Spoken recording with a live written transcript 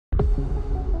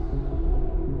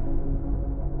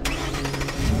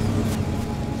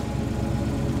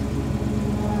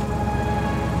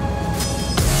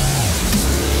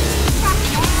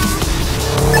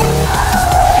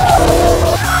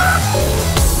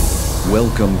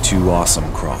Welcome to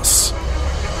AWESOMECROSS.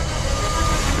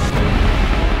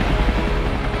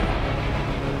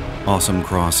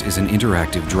 AWESOMECROSS is an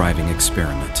interactive driving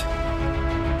experiment.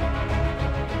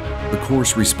 The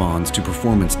course responds to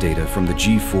performance data from the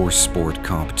G-Force Sport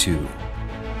COMP-2.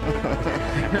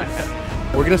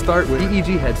 We're going to start with the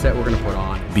EEG headset we're going to put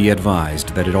on. Be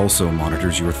advised that it also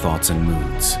monitors your thoughts and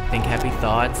moods. Think happy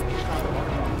thoughts.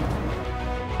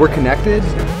 We're connected.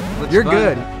 You're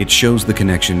good. It shows the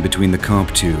connection between the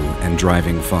COMP-2 and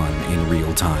driving fun in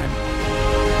real time.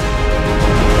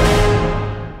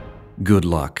 Good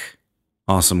luck.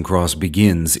 AWESOMECROSS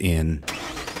begins in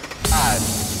 5,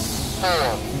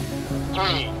 4,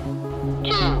 3,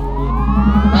 2,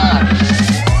 1,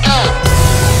 go!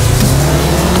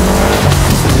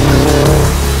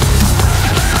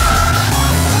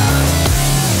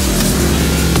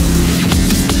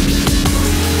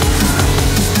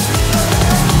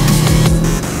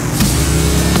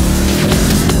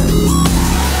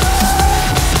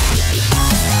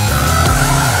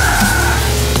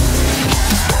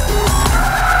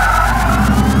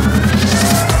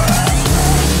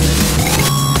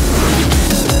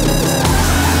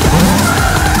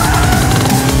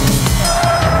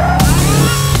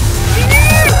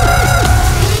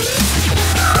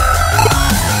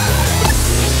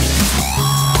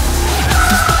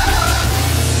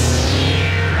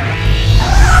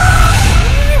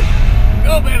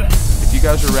 You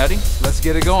guys are ready? Let's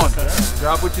get it going.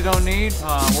 Drop what you don't need.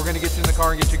 We're going to get you in the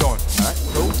car and get you going. All right,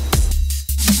 cool.